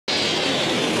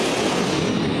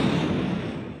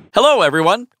Hello,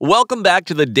 everyone. Welcome back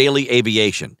to the Daily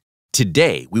Aviation.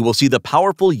 Today, we will see the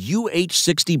powerful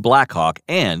UH-60 Blackhawk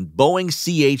and Boeing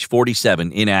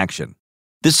CH-47 in action.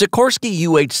 The Sikorsky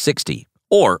UH-60,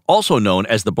 or also known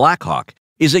as the Blackhawk,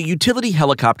 is a utility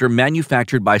helicopter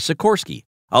manufactured by Sikorsky,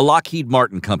 a Lockheed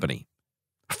Martin company.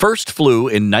 First flew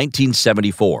in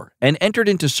 1974 and entered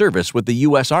into service with the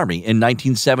U.S. Army in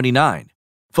 1979,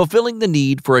 fulfilling the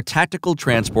need for a tactical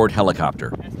transport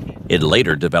helicopter. It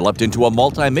later developed into a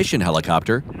multi-mission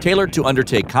helicopter tailored to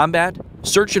undertake combat,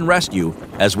 search and rescue,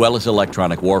 as well as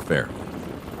electronic warfare.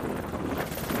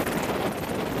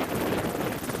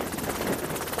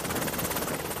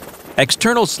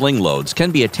 External sling loads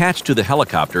can be attached to the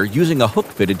helicopter using a hook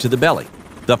fitted to the belly.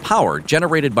 The power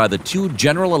generated by the two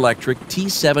General Electric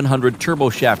T700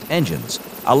 turboshaft engines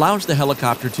allows the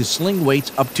helicopter to sling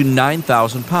weights up to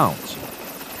 9,000 pounds.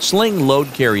 Sling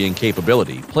load-carrying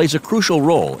capability plays a crucial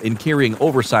role in carrying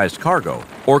oversized cargo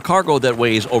or cargo that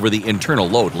weighs over the internal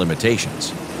load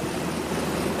limitations.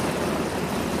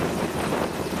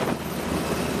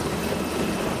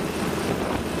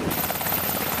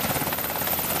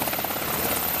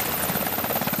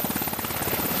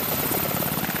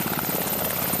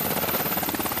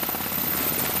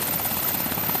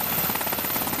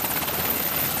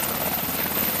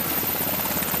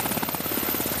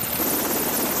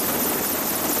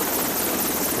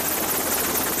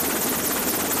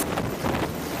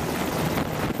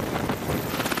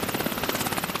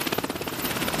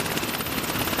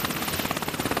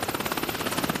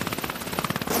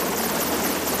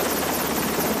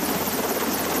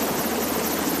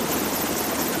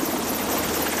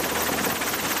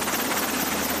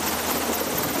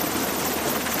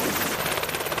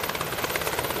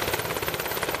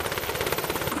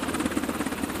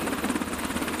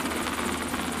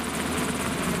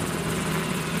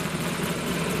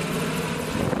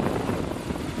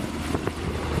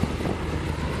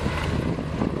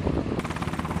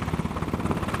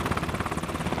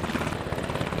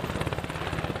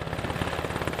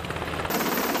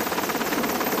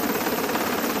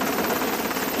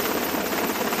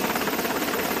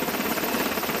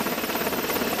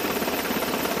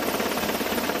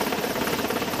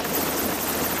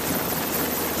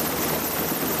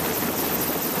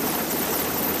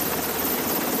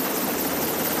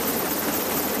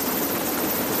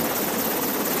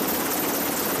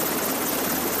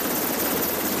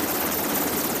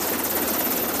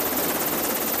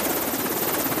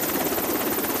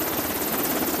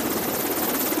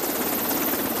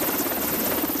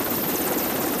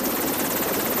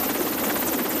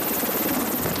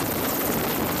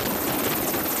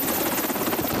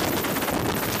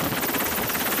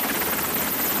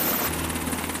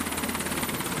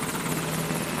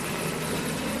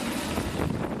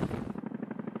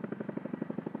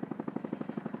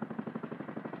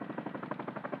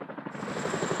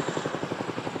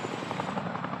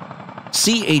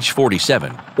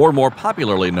 CH-47, or more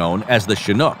popularly known as the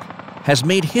Chinook, has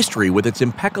made history with its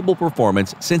impeccable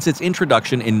performance since its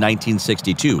introduction in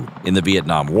 1962 in the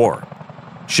Vietnam War.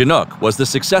 Chinook was the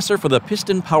successor for the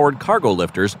piston-powered cargo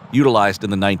lifters utilized in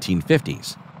the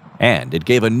 1950s, and it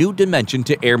gave a new dimension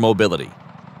to air mobility.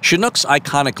 Chinook's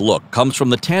iconic look comes from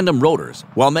the tandem rotors,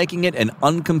 while making it an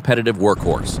uncompetitive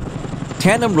workhorse.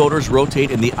 Tandem rotors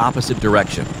rotate in the opposite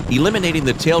direction, eliminating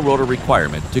the tail rotor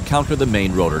requirement to counter the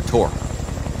main rotor torque.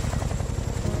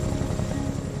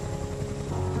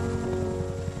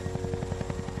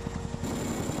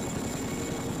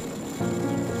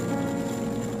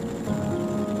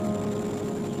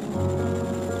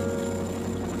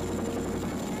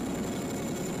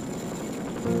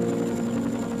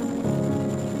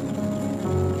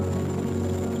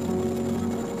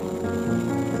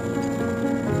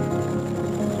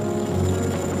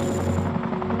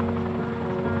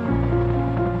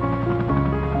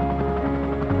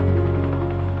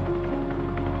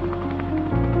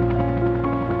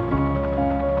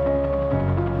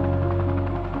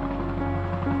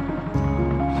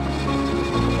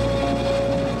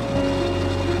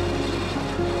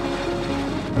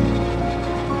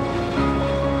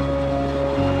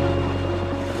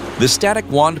 The static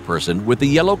wand person with the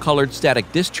yellow-colored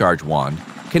static discharge wand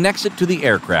connects it to the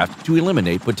aircraft to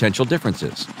eliminate potential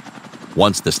differences.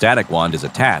 Once the static wand is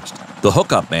attached, the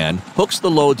hookup man hooks the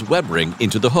load's web ring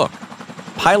into the hook.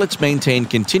 Pilots maintain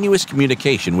continuous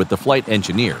communication with the flight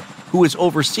engineer, who is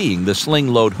overseeing the sling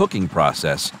load hooking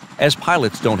process, as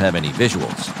pilots don't have any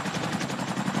visuals.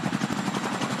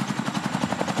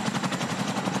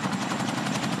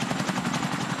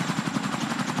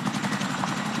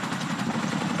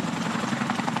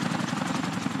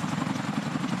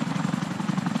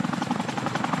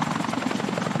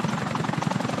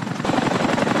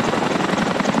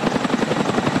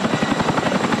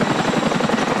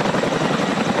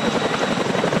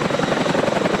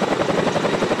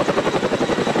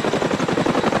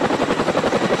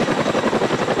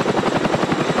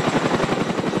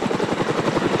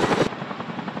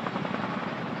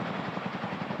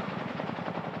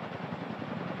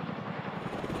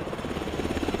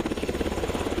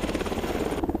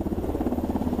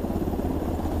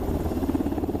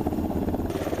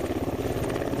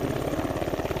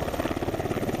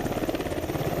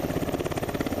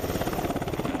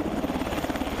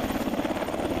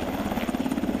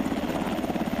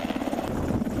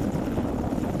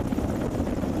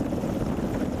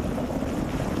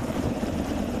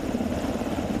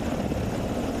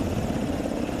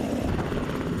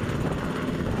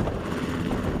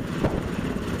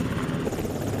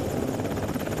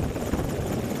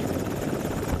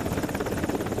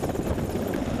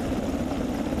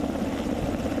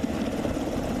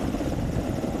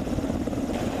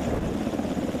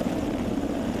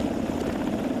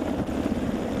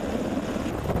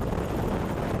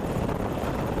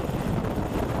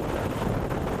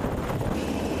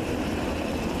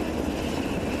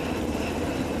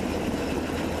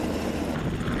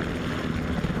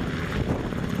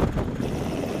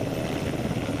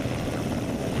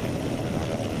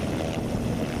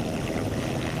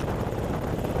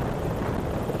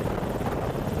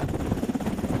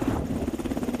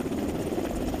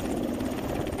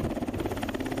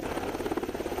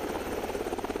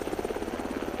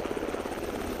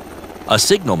 A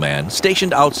signalman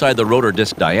stationed outside the rotor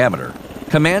disc diameter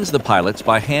commands the pilots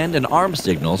by hand and arm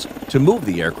signals to move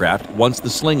the aircraft once the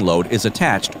sling load is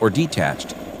attached or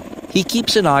detached. He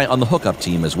keeps an eye on the hookup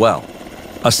team as well.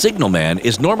 A signalman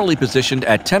is normally positioned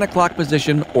at 10 o'clock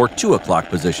position or 2 o'clock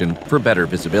position for better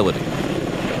visibility.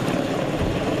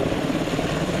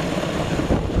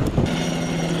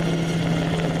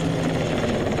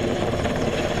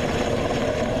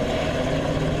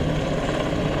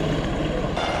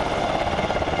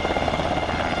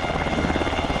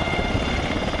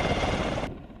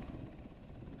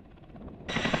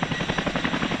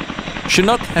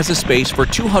 Chinook has a space for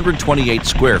 228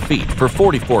 square feet for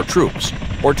 44 troops,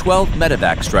 or 12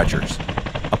 medevac stretchers.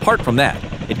 Apart from that,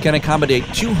 it can accommodate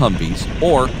 2 Humvees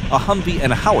or a Humvee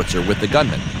and a howitzer with the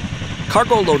gunman.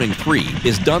 Cargo loading 3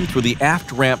 is done through the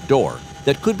aft ramp door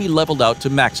that could be leveled out to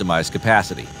maximize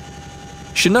capacity.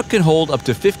 Chinook can hold up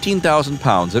to 15,000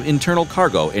 pounds of internal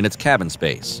cargo in its cabin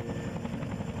space.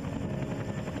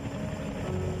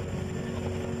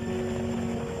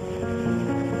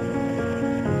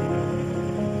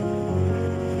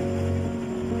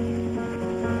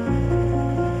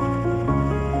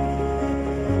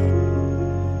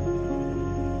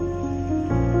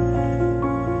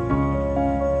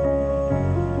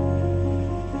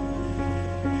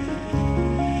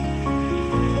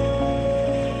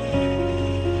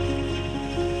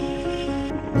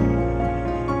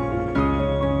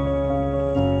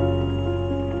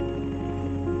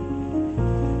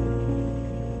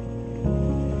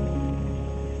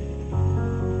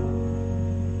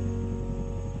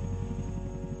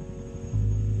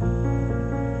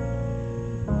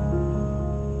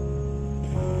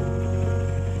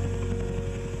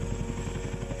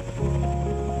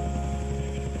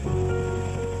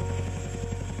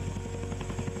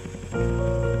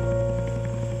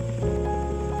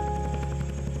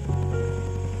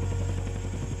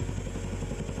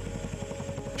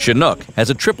 Chinook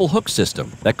has a triple hook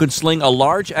system that could sling a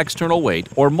large external weight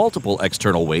or multiple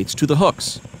external weights to the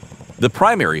hooks. The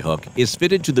primary hook is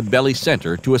fitted to the belly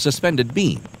center to a suspended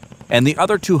beam, and the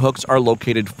other 2 hooks are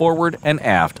located forward and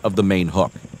aft of the main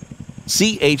hook.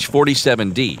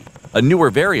 CH-47D, a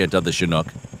newer variant of the Chinook,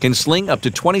 can sling up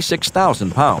to 26,000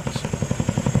 pounds.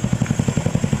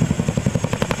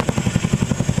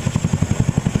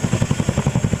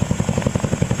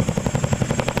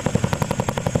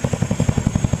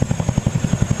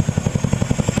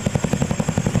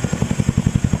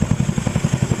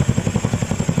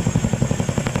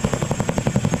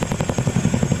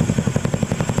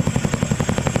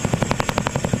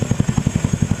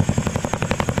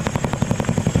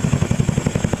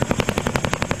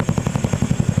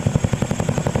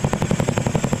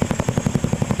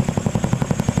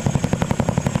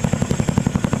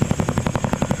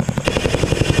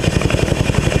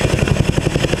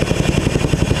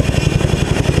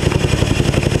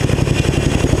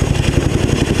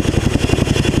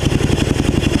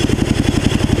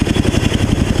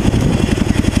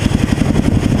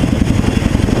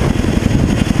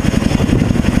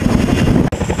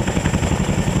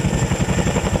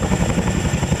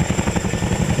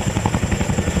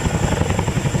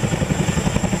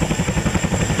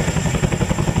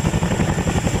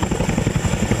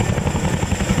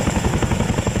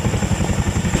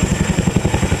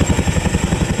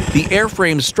 The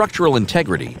airframe's structural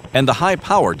integrity and the high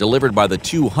power delivered by the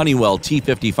 2 Honeywell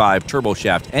T55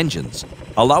 turboshaft engines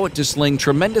allow it to sling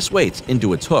tremendous weights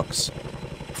into its hooks.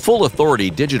 Full Authority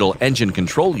Digital Engine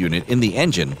Control Unit in the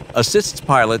engine assists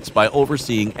pilots by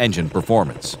overseeing engine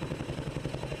performance.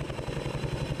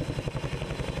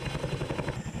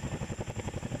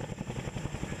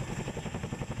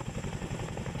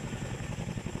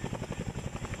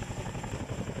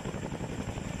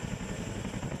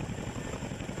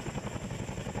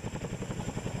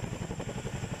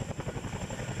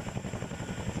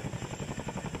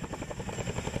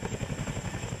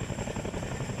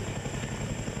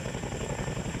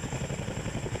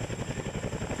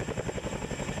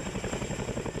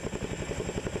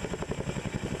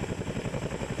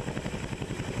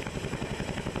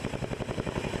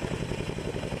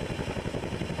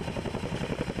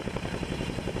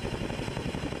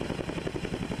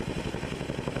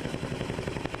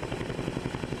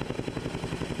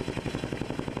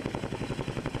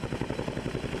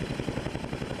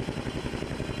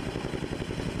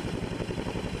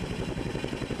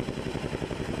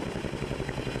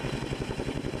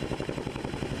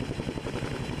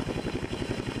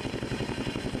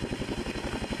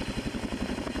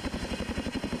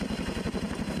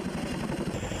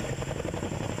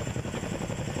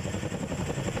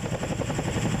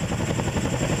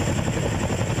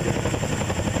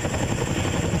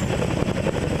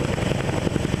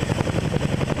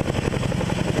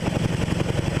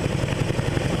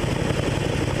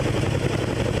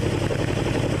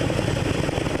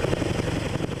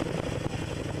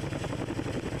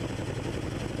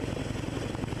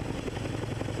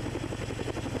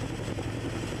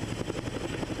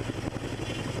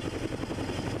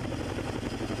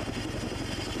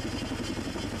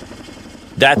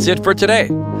 That's it for today.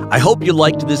 I hope you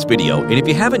liked this video, and if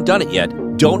you haven't done it yet,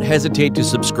 don't hesitate to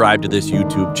subscribe to this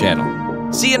YouTube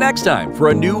channel. See you next time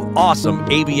for a new awesome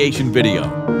aviation video.